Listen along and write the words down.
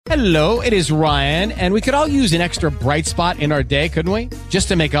Hello, it is Ryan, and we could all use an extra bright spot in our day, couldn't we? Just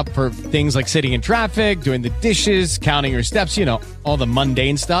to make up for things like sitting in traffic, doing the dishes, counting your steps, you know, all the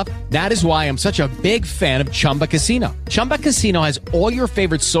mundane stuff. That is why I'm such a big fan of Chumba Casino. Chumba Casino has all your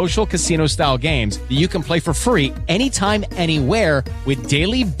favorite social casino-style games that you can play for free anytime, anywhere with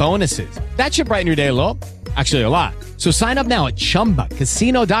daily bonuses. That should brighten your day a little. Actually, a lot. So sign up now at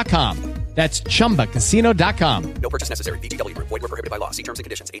ChumbaCasino.com. That's ChumbaCasino.com. No purchase necessary. VGW Group. Void where prohibited by law. See terms and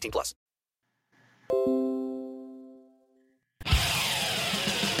conditions. 18 plus.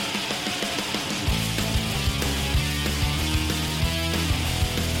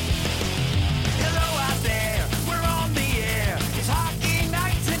 Hello out there. We're on the air. It's hockey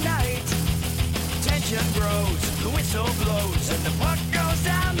night tonight. Tension grows. The whistle blows. And the puck goes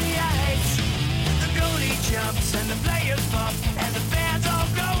down the ice. The goalie jumps and the players pump. And the fans all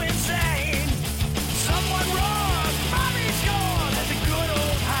go insane. Someone roars, Bobby scores. That's a good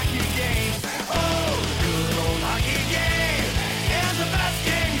old hockey game. Oh, the good old hockey game. It's the best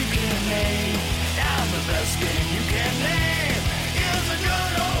game you can name. And the best game you can name is a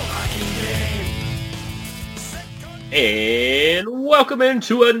good old hockey game. And welcome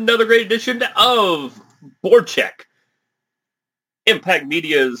into another great edition of BoardCheck, Impact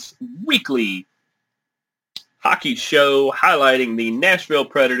Media's weekly hockey show highlighting the Nashville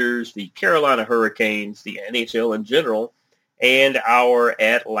Predators, the Carolina Hurricanes, the NHL in general, and our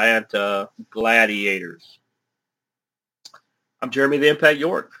Atlanta Gladiators. I'm Jeremy the Impact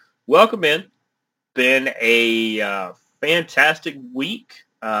York. Welcome in. Been a fantastic week.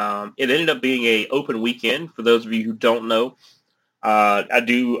 It ended up being an open weekend. For those of you who don't know, I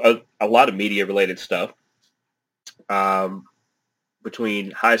do a lot of media-related stuff between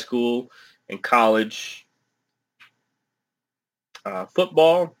high school and college.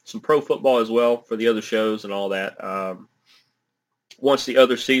 Football, some pro football as well for the other shows and all that. Once the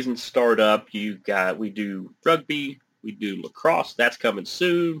other seasons start up, we do rugby, we do lacrosse. That's coming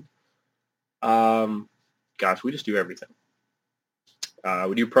soon. We just do everything.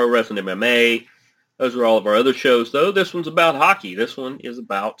 We do pro wrestling, MMA. Those are all of our other shows, though. This one's about hockey. This one is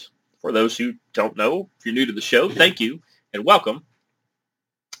about, for those who don't know, if you're new to the show, thank you and welcome.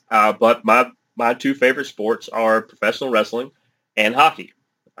 But my two favorite sports are professional wrestling and hockey.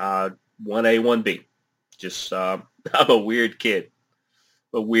 1A, 1B. Just, I'm a weird kid.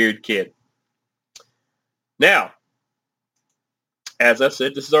 Now, as I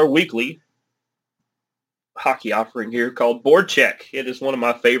said, this is our weekly hockey offering here called BoardCheck. It is one of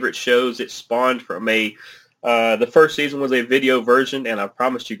my favorite shows. It spawned from the first season was a video version, and I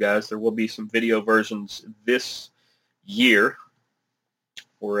promised you guys there will be some video versions this year.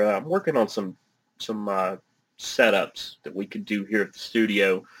 I'm working on some setups that we could do here at the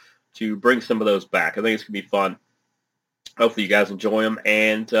studio to bring some of those back. I think it's going to be fun. Hopefully you guys enjoy them.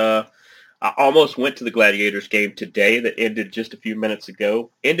 And I almost went to the Gladiators game today that ended just a few minutes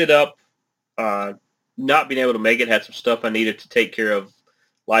ago. Ended up not being able to make it. Had some stuff I needed to take care of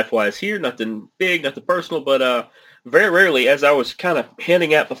life-wise here. Nothing big, nothing personal, but very rarely, as I was kind of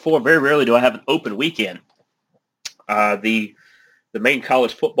hinting at before, very rarely do I have an open weekend. The main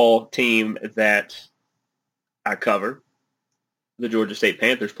college football team that I cover, the Georgia State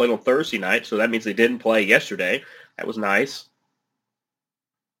Panthers, played on Thursday night, so that means they didn't play yesterday. That was nice.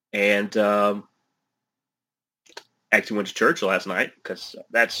 And actually went to church last night because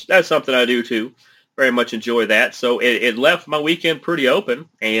that's something I do too. Very much enjoy that. So it left my weekend pretty open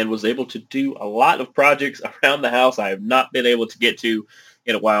and was able to do a lot of projects around the house I have not been able to get to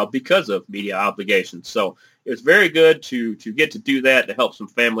in a while because of media obligations. So it was very good to get to do that, to help some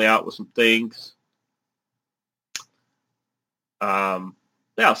family out with some things.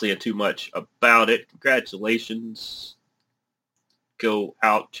 Without saying too much about it, congratulations go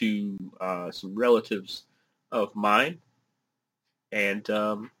out to some relatives of mine. And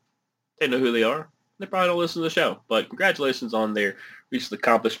they know who they are. They probably don't listen to the show, but congratulations on their recent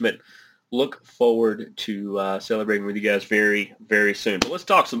accomplishment. Look forward to celebrating with you guys very, very soon. But let's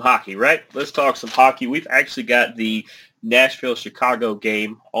talk some hockey, right? Let's talk some hockey. We've actually got the Nashville-Chicago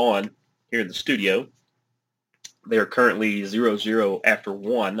game on here in the studio. They are currently 0-0 after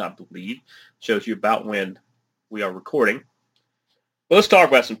 1, I believe. Shows you about when we are recording. But let's talk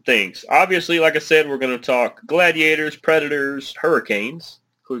about some things. Obviously, like I said, we're going to talk Gladiators, Predators, Hurricanes,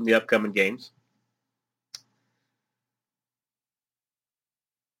 including the upcoming games.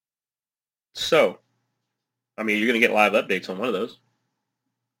 So, I mean, you're going to get live updates on one of those.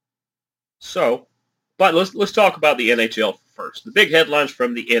 So, but let's talk about the NHL first. The big headlines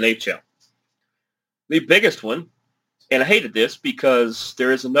from the NHL. The biggest one, and I hated this because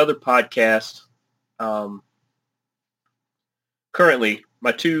there is another podcast currently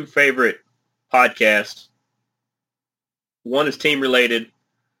my two favorite podcasts. One is team related.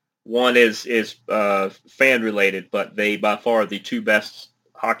 One is fan related, but they by far are the two best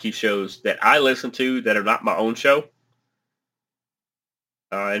hockey shows that I listen to that are not my own show.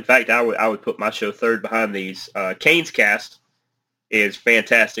 In fact, I would put my show third behind these. Canes Cast is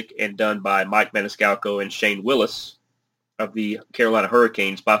fantastic and done by Mike Maniscalco and Shane Willis of the Carolina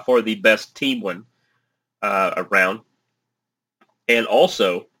Hurricanes, by far the best team one around. And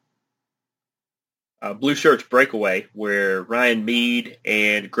also Blue Shirts Breakaway, where Ryan Mead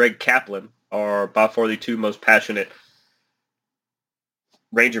and Greg Kaplan are by far the two most passionate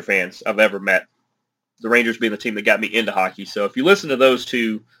Ranger fans I've ever met. The Rangers being the team that got me into hockey. So if you listen to those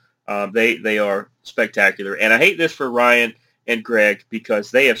two, they are spectacular. And I hate this for Ryan and Greg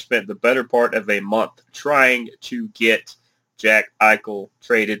because they have spent the better part of a month trying to get Jack Eichel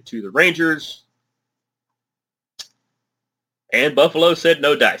traded to the Rangers. And Buffalo said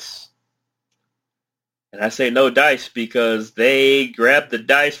no dice. And I say no dice because they grabbed the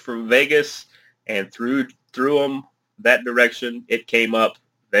dice from Vegas and threw them that direction. It came up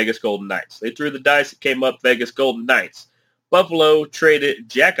Vegas Golden Knights. They threw the dice. It came up Vegas Golden Knights. Buffalo traded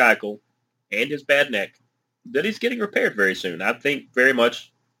Jack Eichel and his bad neck that he's getting repaired very soon. I think very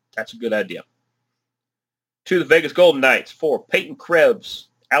much that's a good idea. To the Vegas Golden Knights for Peyton Krebs,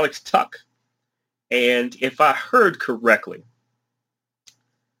 Alex Tuck, and if I heard correctly,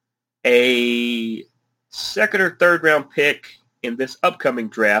 a second or third round pick in this upcoming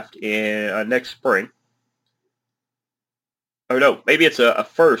draft in next spring. Or no, maybe it's a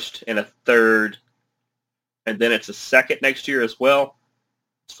first and a third, and then it's a second next year as well.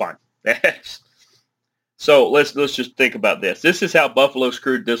 It's fine. So let's just think about this. This is how Buffalo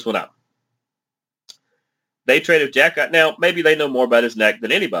screwed this one up. They traded Jack. Now, maybe they know more about his neck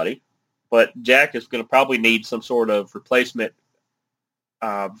than anybody, but Jack is going to probably need some sort of replacement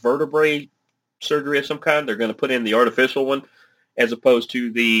vertebrae surgery of some kind. They're going to put in the artificial one as opposed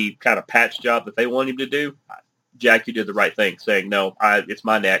to the kind of patch job that they want him to do. Jack, you did the right thing, saying, no, it's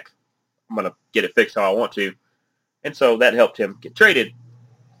my neck. I'm going to get it fixed how I want to. And so that helped him get traded.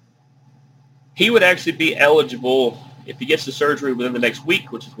 He would actually be eligible, if he gets the surgery within the next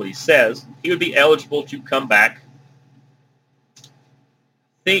week, which is what he says, he would be eligible to come back. I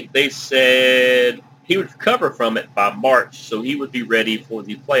think they said he would recover from it by March, so he would be ready for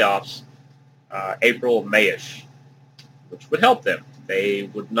the playoffs April, May-ish, which would help them. They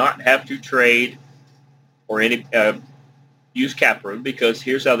would not have to trade or any use cap room because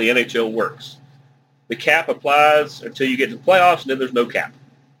here's how the NHL works. The cap applies until you get to the playoffs, and then there's no cap.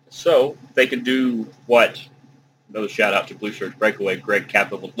 So they can do what, another shout out to Blue Shirts Breakaway, Greg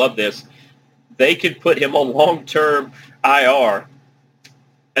Kaplan would love this, they could put him on long-term IR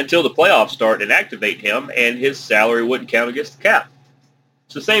until the playoffs start and activate him, and his salary wouldn't count against the cap.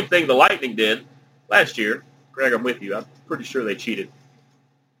 It's the same thing the Lightning did last year. Greg, I'm with you. I'm pretty sure they cheated.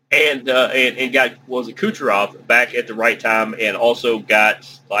 And got, was it Kucherov back at the right time and also got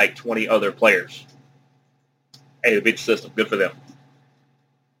like 20 other players. Hey, the big system. Good for them.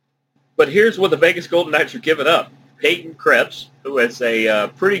 But here's what the Vegas Golden Knights are giving up. Peyton Krebs, who is a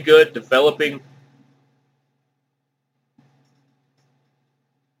pretty good developing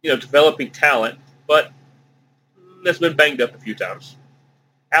talent, but that's been banged up a few times.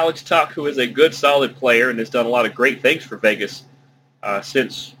 Alex Tuck, who is a good, solid player and has done a lot of great things for Vegas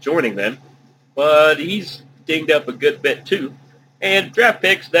since joining them, but he's dinged up a good bit too. And draft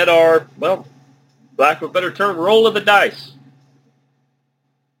picks that are, well, lack of a better term, roll of the dice.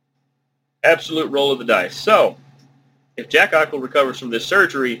 Absolute roll of the dice. So, if Jack Eichel recovers from this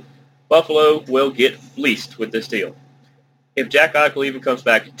surgery, Buffalo will get fleeced with this deal. If Jack Eichel even comes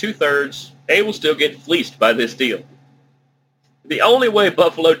back in two-thirds, they will still get fleeced by this deal. The only way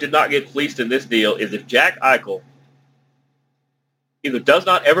Buffalo did not get fleeced in this deal is if Jack Eichel either does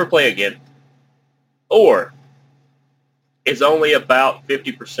not ever play again or is only about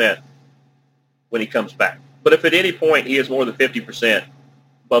 50% when he comes back. But if at any point he is more than 50%,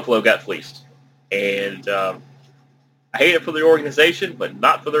 Buffalo got fleeced. And I hate it for the organization, but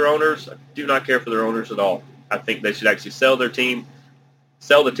not for their owners. I do not care for their owners at all. I think they should actually sell the team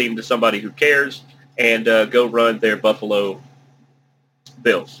to somebody who cares, and go run their Buffalo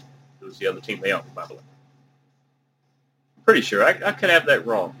Bills, who's the other team they own, by the way. Pretty sure. I could have that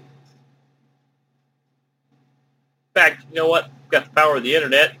wrong. In fact, you know what? Got the power of the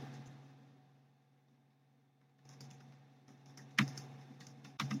internet.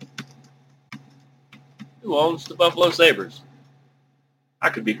 Who owns the Buffalo Sabres? I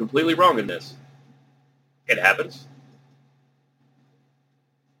could be completely wrong in this. It happens.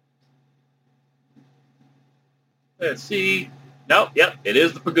 Let's see. No, yep, it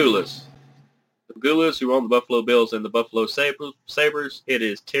is the Pagulas. The Pagulas who own the Buffalo Bills and the Buffalo Sabres. It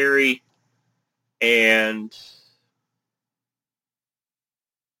is Terry and...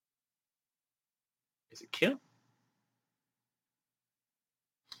 Is it Kim?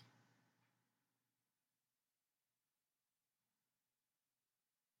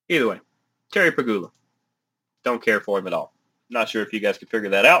 Either way, Terry Pagula. Don't care for him at all. Not sure if you guys can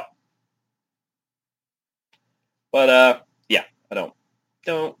figure that out. But, yeah, I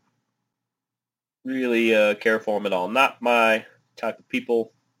don't really care for him at all. Not my type of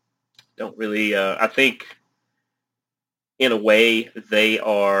people. Don't really, I think, in a way, they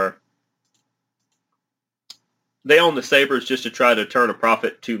own the Sabres just to try to turn a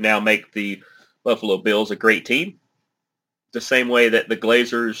profit to now make the Buffalo Bills a great team. The same way that the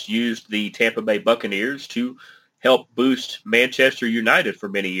Glazers used the Tampa Bay Buccaneers to help boost Manchester United for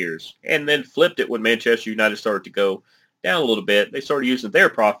many years, and then flipped it when Manchester United started to go down a little bit. They started using their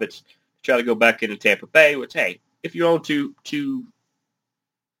profits to try to go back into Tampa Bay, which, hey, if you own two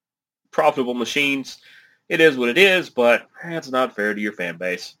profitable machines, it is what it is, but that's not fair to your fan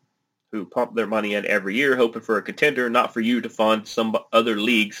base, who pump their money in every year hoping for a contender, not for you to fund some other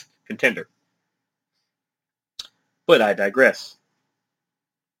league's contender. But I digress.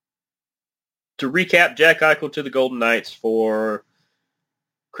 To recap, Jack Eichel to the Golden Knights for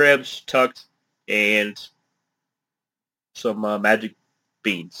Krebs, Tucked, and some magic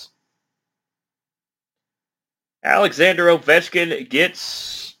beans. Alexander Ovechkin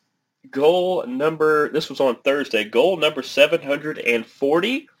gets goal number, this was on Thursday, goal number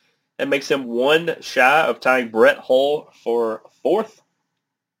 740. That makes him one shy of tying Brett Hull for fourth.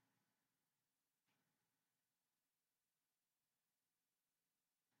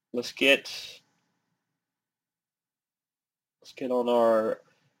 Let's get on our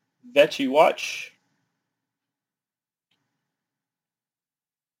Vecchi watch.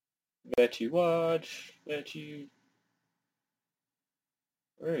 Vecchi.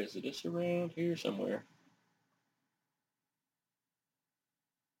 Where is it? It's around here somewhere.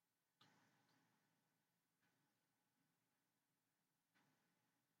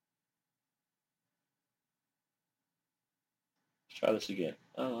 Let's try this again.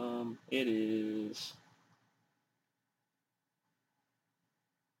 It is...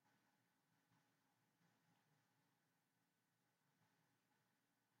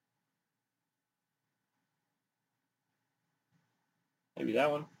 maybe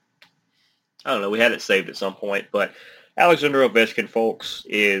that one. I don't know. We had it saved at some point, but Alexander Ovechkin, folks,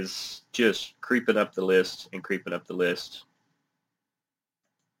 is just creeping up the list and creeping up the list.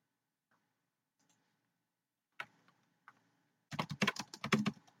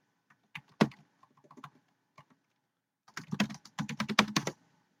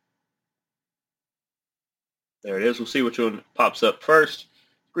 There it is. We'll see which one pops up first.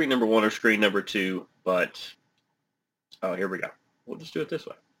 Screen number 1 or screen number 2, but... oh, here we go. We'll just do it this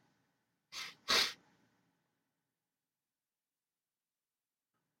way.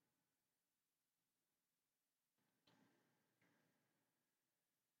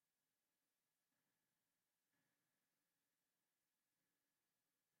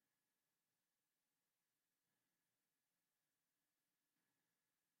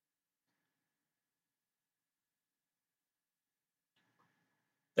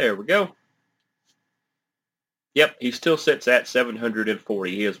 There we go. Yep, he still sits at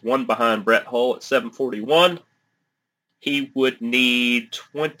 740. He is one behind Brett Hull at 741. He would need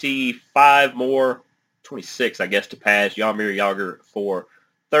 25 more, 26, I guess, to pass Jaromir Jagr for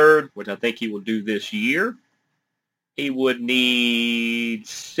third, which I think he will do this year. He would need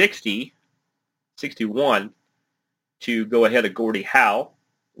 61 to go ahead of Gordie Howe,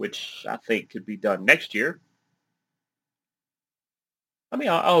 which I think could be done next year. I mean,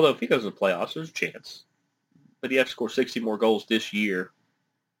 although if he goes to the playoffs, there's a chance. But he has to score 60 more goals this year.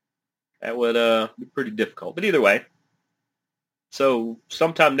 That would be pretty difficult. But either way, so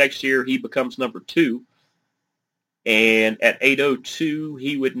sometime next year he becomes number 2. And at 802,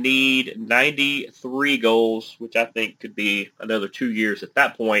 he would need 93 goals, which I think could be another 2 years at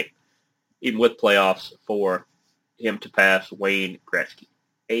that point, even with playoffs, for him to pass Wayne Gretzky.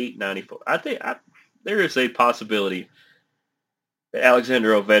 894. I think there is a possibility that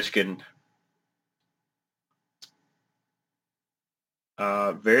Alexander Ovechkin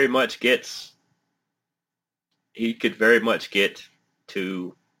he could very much get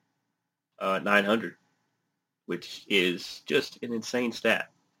to 900, which is just an insane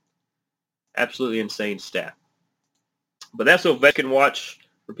stat. Absolutely insane stat. But that's Ovechkin Watch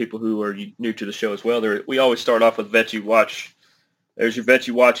for people who are new to the show as well. We always start off with Vecchi Watch. There's your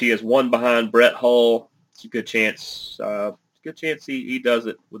Vecchi Watch. He has one behind Brett Hull. It's a good chance. Good chance he does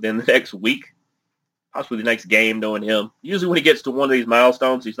it within the next week, possibly the next game, knowing him. Usually when he gets to one of these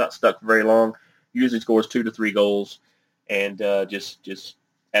milestones, he's not stuck for very long. He usually scores 2 to 3 goals and just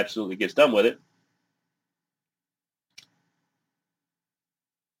absolutely gets done with it.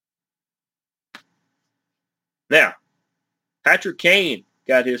 Now, Patrick Kane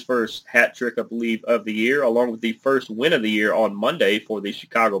got his first hat trick, I believe, of the year, along with the first win of the year on Monday for the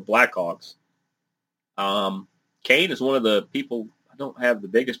Chicago Blackhawks. Kane is one of the people I don't have the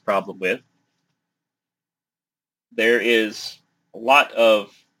biggest problem with. There is a lot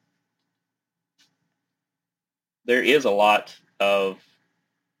of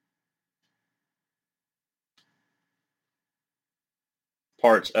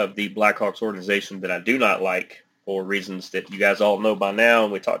parts of the Blackhawks organization that I do not like for reasons that you guys all know by now,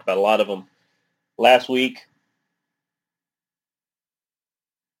 and we talked about a lot of them last week.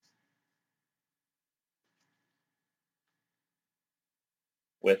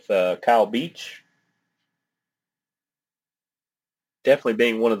 With Kyle Beach definitely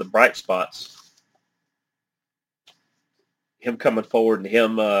being one of the bright spots. Him coming forward and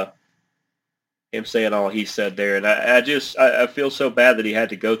him saying all he said there. And I feel so bad that he had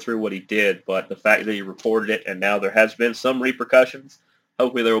to go through what he did, but the fact that he reported it and now there has been some repercussions,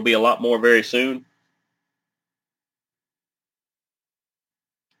 hopefully there will be a lot more very soon.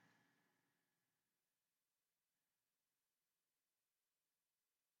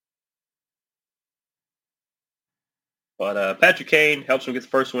 But Patrick Kane helps him get the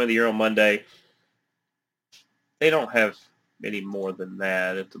first win of the year on Monday. They don't have many more than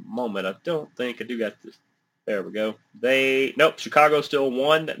that at the moment. I don't think. I do got this. There we go. Nope. Chicago still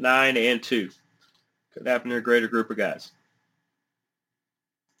 1-9-2. Could happen to a greater group of guys.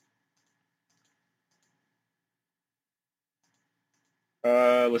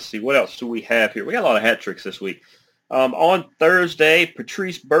 Let's see. What else do we have here? We got a lot of hat tricks this week. On Thursday,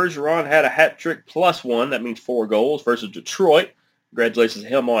 Patrice Bergeron had a hat trick +1. That means 4 goals versus Detroit. Congratulations to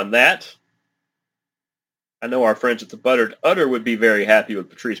him on that. I know our friends at the Buttered Udder would be very happy with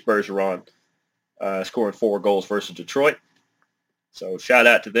Patrice Bergeron scoring 4 goals versus Detroit. So shout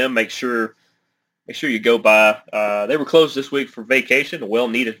out to them. Make sure you go by. They were closed this week for vacation, a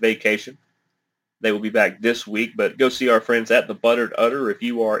well-needed vacation. They will be back this week, but go see our friends at the Buttered Udder. If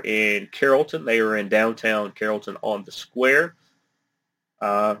you are in Carrollton, they are in downtown Carrollton on the square.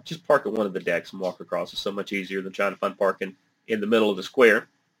 Just park at one of the decks and walk across. It's so much easier than trying to find parking in the middle of the square.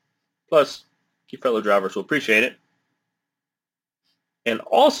 Plus, your fellow drivers will appreciate it. And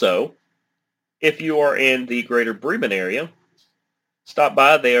also, if you are in the greater Bremen area, stop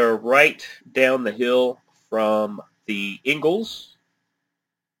by. They are right down the hill from the Ingalls,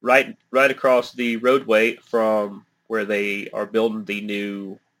 right across the roadway from where they are building the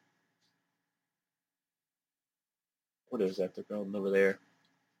new, what is that they're building over there?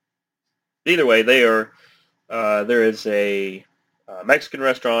 Either way, there is a Mexican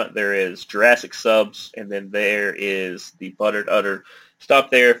restaurant, there is Jurassic Subs, and then there is the Buttered Udder. Stop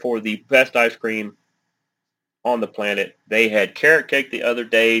there for the best ice cream on the planet. They had carrot cake the other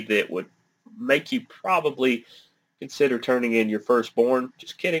day that would make you probably consider turning in your firstborn.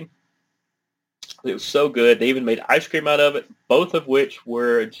 Just kidding. It was so good. They even made ice cream out of it, both of which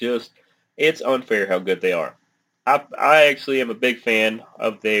were just, it's unfair how good they are. I actually am a big fan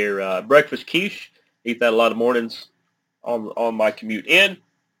of their breakfast quiche. Eat that a lot of mornings on my commute in.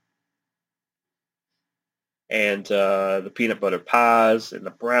 And the peanut butter pies and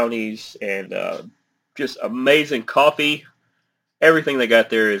the brownies and just amazing coffee. Everything they got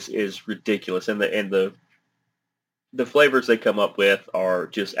there is ridiculous. And the flavors they come up with are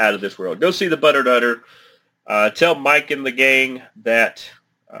just out of this world. Go see the Buttered Udder. Tell Mike and the gang that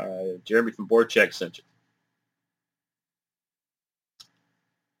Jeremy from BoardCheck sent you.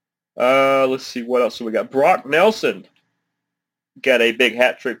 Let's see, what else do we got? Brock Nelson got a big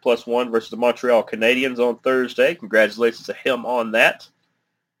hat trick +1 versus the Montreal Canadiens on Thursday. Congratulations to him on that.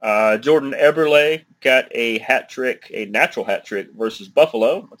 Jordan Eberle got a hat trick, a natural hat trick versus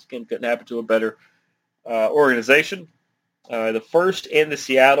Buffalo. Once again, couldn't happen to a better organization. The first in the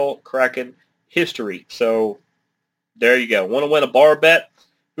Seattle Kraken history. So there you go. Want to win a bar bet?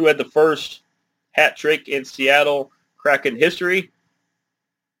 Who had the first hat trick in Seattle Kraken history?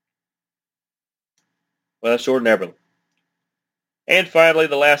 Well, that's Jordan Eberle. And finally,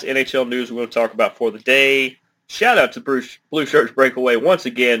 the last NHL news we're going to talk about for the day. Shout out to Blue Shirts Breakaway once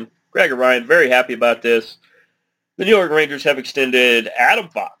again. Greg and Ryan, very happy about this. The New York Rangers have extended Adam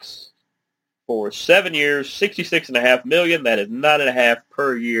Fox for 7 years, $66.5 million. That is $9.5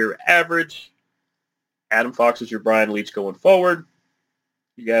 per year average. Adam Fox is your Brian Leetch going forward.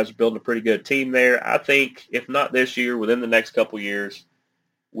 You guys are building a pretty good team there. I think, if not this year, within the next couple years,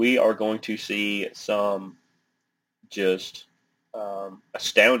 we are going to see some just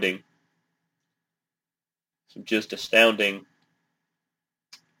astounding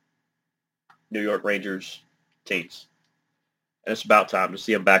New York Rangers teams. And it's about time to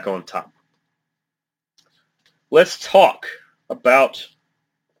see them back on top. Let's talk about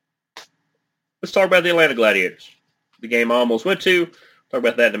the Atlanta Gladiators. The game I almost went to. Talk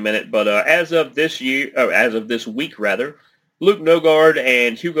about that in a minute. But as of this week, Luke Nogard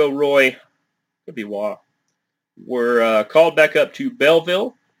and Hugo Roy, could be Wah, were called back up to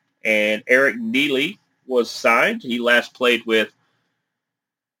Belleville, and Eric Neely was signed. He last played with,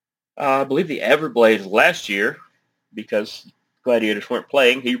 I believe, the Everblades last year because Gladiators weren't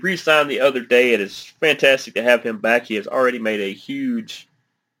playing. He re-signed the other day. It is fantastic to have him back. He has already made a huge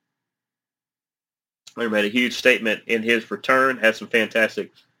statement in his return. Had some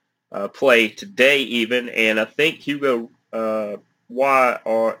fantastic play today even, and I think Hugo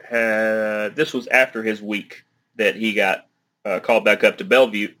this was after his week that he got called back up to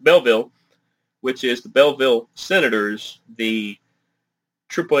Belleville, which is the Belleville Senators, the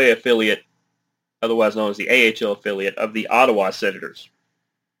AAA affiliate, otherwise known as the AHL affiliate of the Ottawa Senators.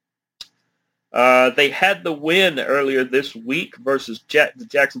 They had the win earlier this week versus the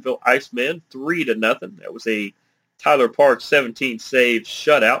Jacksonville Icemen, 3-0. That was a Tyler Parks 17-save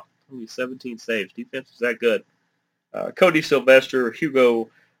shutout. Only 17 saves. Defense was that good. Cody Sylvester, Hugo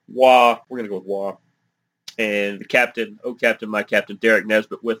Wah, we're going to go with Wah, and my captain, Derek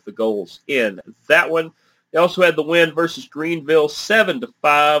Nesbitt with the goals in that one. They also had the win versus Greenville,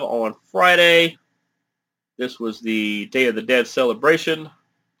 7-5 on Friday. This was the Day of the Dead celebration.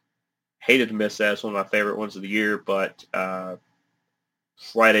 Hated to miss that. It's one of my favorite ones of the year, but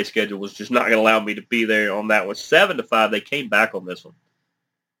Friday schedule was just not going to allow me to be there on that one. 7-5. They came back on this one.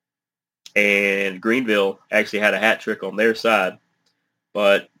 And Greenville actually had a hat trick on their side.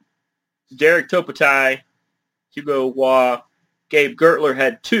 But Derek Topotai, Hugo Wah, Gabe Gertler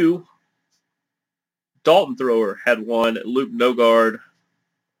had 2. Dalton Thrower had 1. Luke Nogard,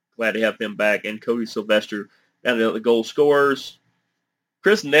 glad to have him back. And Cody Sylvester down to the goal scorers.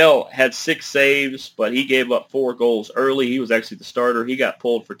 Chris Nell had 6 saves, but he gave up 4 goals early. He was actually the starter. He got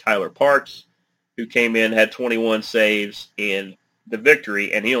pulled for Tyler Parks, who came in, had 21 saves in the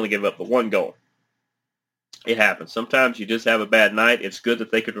victory, and he only gave up the 1 goal. It happens. Sometimes you just have a bad night. It's good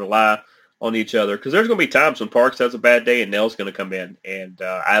that they could rely on each other, because there's going to be times when Parks has a bad day and Nell's going to come in, and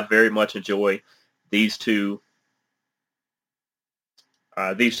I very much enjoy these two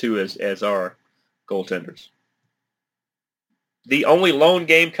as our goaltenders. The only lone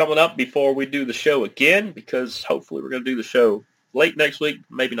game coming up before we do the show again, because hopefully we're going to do the show late next week,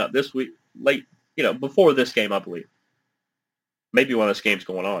 maybe not this week, late, before this game, I believe. Maybe one of those games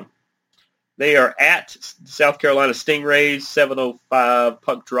going on. They are at South Carolina Stingrays, 7:05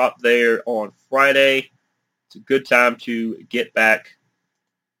 puck drop there on Friday. It's a good time to get back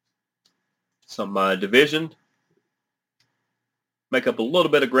some division. Make up a little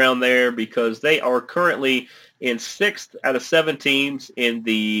bit of ground there because they are currently in 6th out of 7 teams in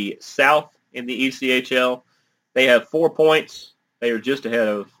the South in the ECHL. They have 4 points. They are just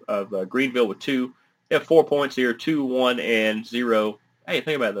ahead of Greenville with 2. They have 4 points here, 2, 1, and 0. Hey,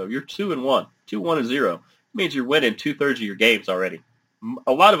 think about it, though. You're 2-1. 2, 1, and 0. It means you're winning 2/3 of your games already.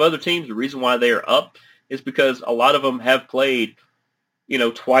 A lot of other teams, the reason why they are up is because a lot of them have played,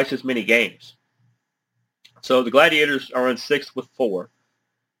 twice as many games. So the Gladiators are in 6th with 4.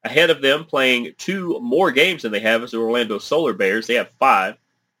 Ahead of them, playing 2 more games than they have, is the Orlando Solar Bears. They have 5.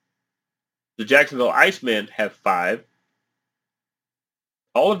 The Jacksonville Icemen have 5.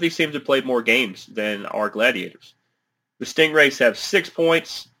 All of these teams have played more games than our Gladiators. The Stingrays have 6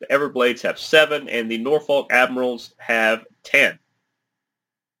 points, the Everblades have 7, and the Norfolk Admirals have 10.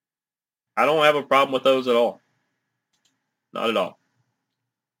 I don't have a problem with those at all. Not at all.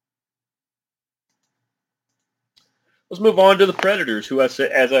 Let's move on to the Predators, who, as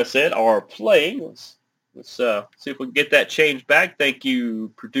I said, are playing. Let's see if we can get that change back. Thank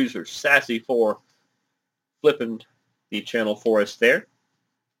you, producer Sassy, for flipping the channel for us there.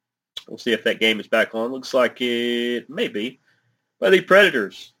 We'll see if that game is back on. Looks like it may be. But the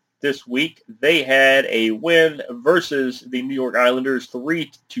Predators this week, they had a win versus the New York Islanders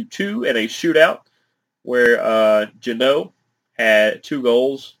 3-2 in a shootout where Janot had 2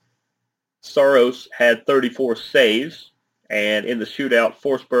 goals. Saros had 34 saves. And in the shootout,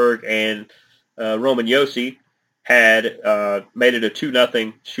 Forsberg and Roman Josi had made it a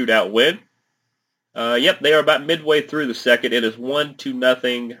 2-0 shootout win. They are about midway through the second. It is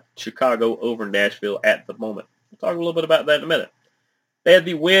 1-0 Chicago over Nashville at the moment. We'll talk a little bit about that in a minute. They had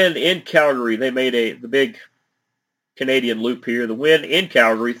the win in Calgary. They made the big Canadian loop here. The win in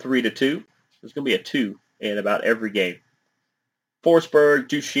Calgary, 3-2. There's going to be a 2 in about every game. Forsberg,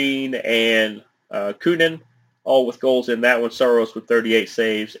 Duchesne, and Kunin, all with goals in that one. Saros with 38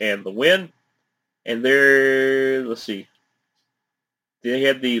 saves and the win. And let's see. They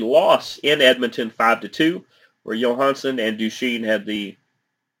had the loss in Edmonton, 5-2, where Johansson and Duchesne had the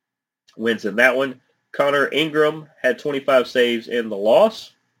wins in that one. Connor Ingram had 25 saves in the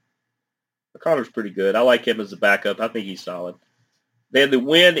loss. Connor's pretty good. I like him as a backup. I think he's solid. They had the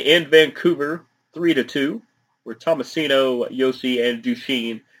win in Vancouver, 3-2, where Tomasino, Yossi, and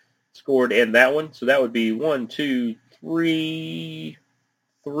Duchesne scored in that one. So that would be 3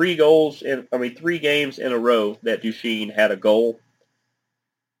 games in a row that Duchesne had a goal.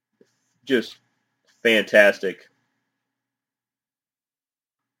 Just fantastic.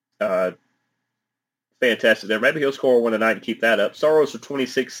 Fantastic there. Maybe he'll score one tonight and keep that up. Saros with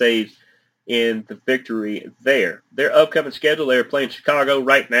 26 saves in the victory there. Their upcoming schedule, they're playing Chicago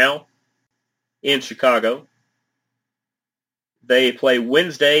right now in Chicago. They play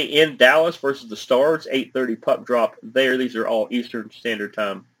Wednesday in Dallas versus the Stars, 8:30 puck drop there. These are all Eastern Standard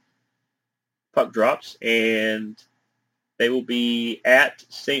Time puck drops, and they will be at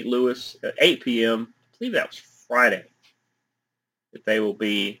St. Louis at 8 p.m. I believe that was Friday. That they will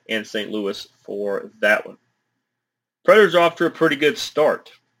be in St. Louis for that one. Predators are off to a pretty good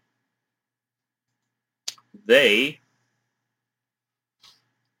start. They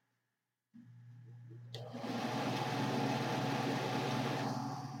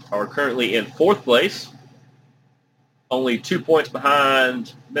are currently in 4th place, only 2 points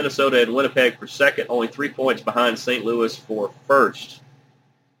behind Minnesota and Winnipeg for 2nd, only 3 points behind St. Louis for 1st.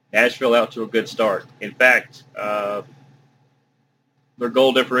 Nashville out to a good start. In fact, their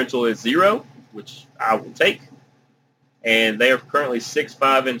goal differential is 0, which I will take, and they are currently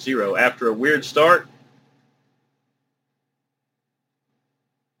 6-5-0 after a weird start.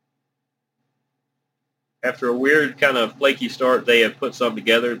 After a weird kind of flaky start, they have put something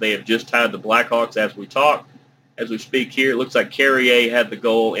together. They have just tied the Blackhawks as we talk. As we speak here, it looks like Carrier had the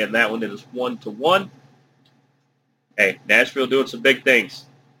goal, and that one is 1-1. Hey, Nashville doing some big things.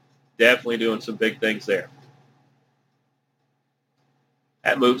 Definitely doing some big things there.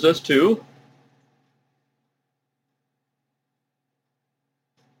 That moves us to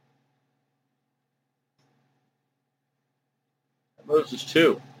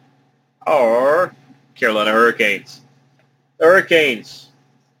our Carolina Hurricanes. The Hurricanes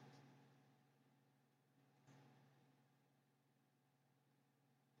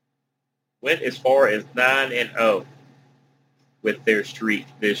went as far as 9-0 with their streak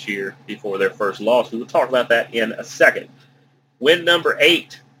this year before their first loss. We'll talk about that in a second. Win number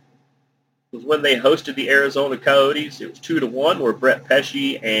 8 was when they hosted the Arizona Coyotes. It was 2-1, where Brett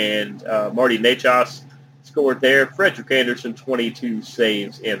Pesce and Marty Necas scored there. Frederik Andersen, 22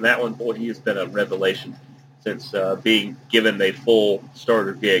 saves in that one. Boy, he has been a revelation since being given a full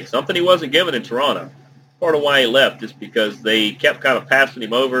starter gig. Something he wasn't given in Toronto. Part of why he left is because they kept kind of passing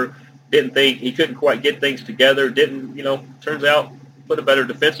him over. Didn't think he couldn't quite get things together. Turns out put a better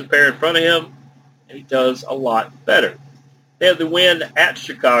defensive pair in front of him, and he does a lot better. They had the win at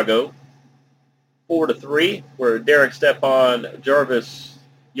Chicago, 4-3, where Derek Stepan, Jarvis,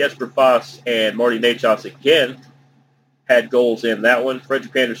 Jesper Foss, and Marty Necas again had goals in that one.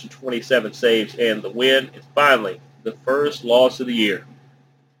 Frederik Andersen, 27 saves, and the win. And finally, the first loss of the year.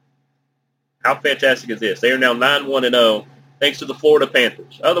 How fantastic is this? They are now 9-1-0 thanks to the Florida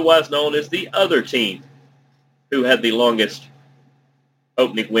Panthers, otherwise known as the other team who had the longest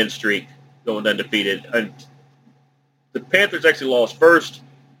opening win streak going undefeated. And the Panthers actually lost first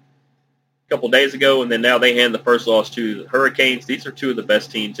a couple days ago, and then now they hand the first loss to the Hurricanes. These are two of the best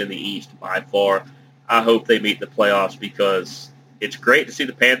teams in the East by far. I hope they meet the playoffs because it's great to see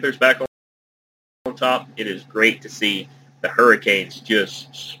the Panthers back on top. It is great to see the Hurricanes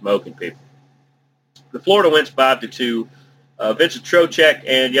just smoking people. The Florida wins 5-2. Vincent Trocheck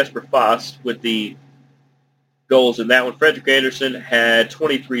and Jesper Foss with the goals in that one. Frederik Andersen had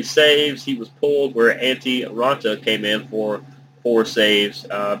 23 saves. He was pulled where Antti Ranta came in for 4 saves.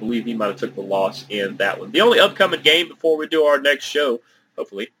 I believe he might have took the loss in that one. The only upcoming game before we do our next show,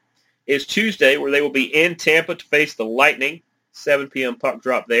 hopefully, is Tuesday, where they will be in Tampa to face the Lightning. 7 p.m. puck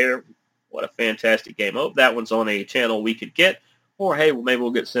drop there. What a fantastic game. I hope that one's on a channel we could get. Or, hey, maybe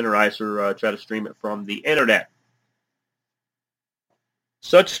we'll get Center Ice or try to stream it from the internet.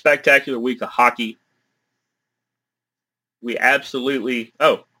 Such a spectacular week of hockey. We absolutely...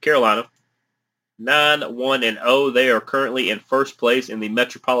 Oh, Carolina. 9-1-0. They are currently in first place in the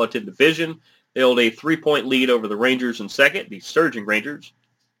Metropolitan Division. held a 3-point lead over the Rangers in second, the surging Rangers,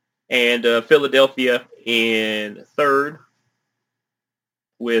 and Philadelphia in third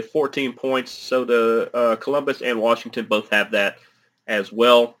with 14 points. So the Columbus and Washington both have that as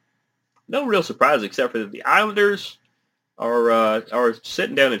well. No real surprise except for that the Islanders are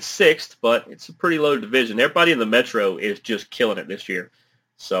sitting down in sixth, but it's a pretty low division. Everybody in the Metro is just killing it this year.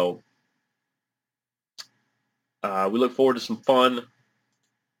 So we look forward to some fun,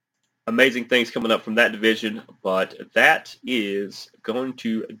 amazing things coming up from that division, but that is going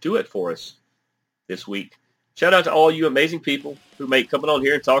to do it for us this week. Shout out to all you amazing people who make coming on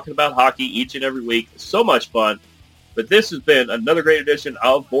here and talking about hockey each and every week. It's so much fun. But this has been another great edition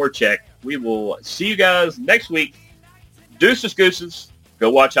of BoardCheck. We will see you guys next week. Deuces Gooses. Go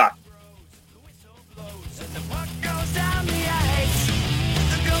watch hockey.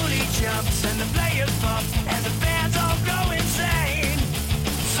 Jumps and the players bump and the fans all go insane.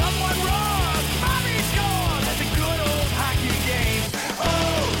 Someone roared, Bobby scored at the good old hockey game.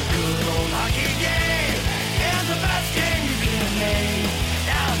 Oh, the good old hockey game is the best game you can name.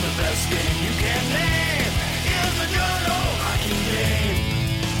 And the best game you can name is the good old hockey game.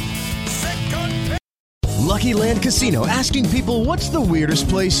 Second. Lucky Land Casino, asking people, what's the weirdest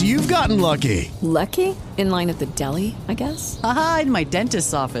place you've gotten lucky? Lucky? In line at the deli, I guess? Aha, in my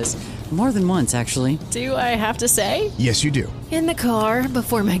dentist's office. More than once, actually. Do I have to say? Yes, you do. In the car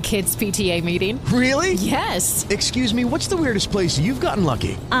before my kids' PTA meeting. Really? Yes. Excuse me, what's the weirdest place you've gotten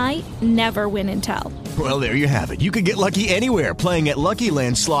lucky? I never win and tell. Well, there you have it. You can get lucky anywhere, playing at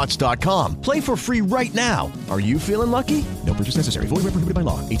LuckyLandSlots.com. Play for free right now. Are you feeling lucky? No purchase necessary. Void where prohibited by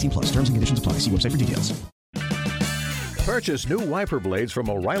law. 18+. Terms and conditions apply. See website for details. Purchase new wiper blades from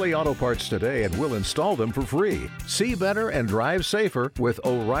O'Reilly Auto Parts today and we'll install them for free. See better and drive safer with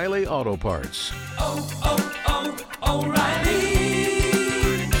O'Reilly Auto Parts. Oh, oh, oh,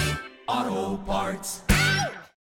 O'Reilly Auto Parts.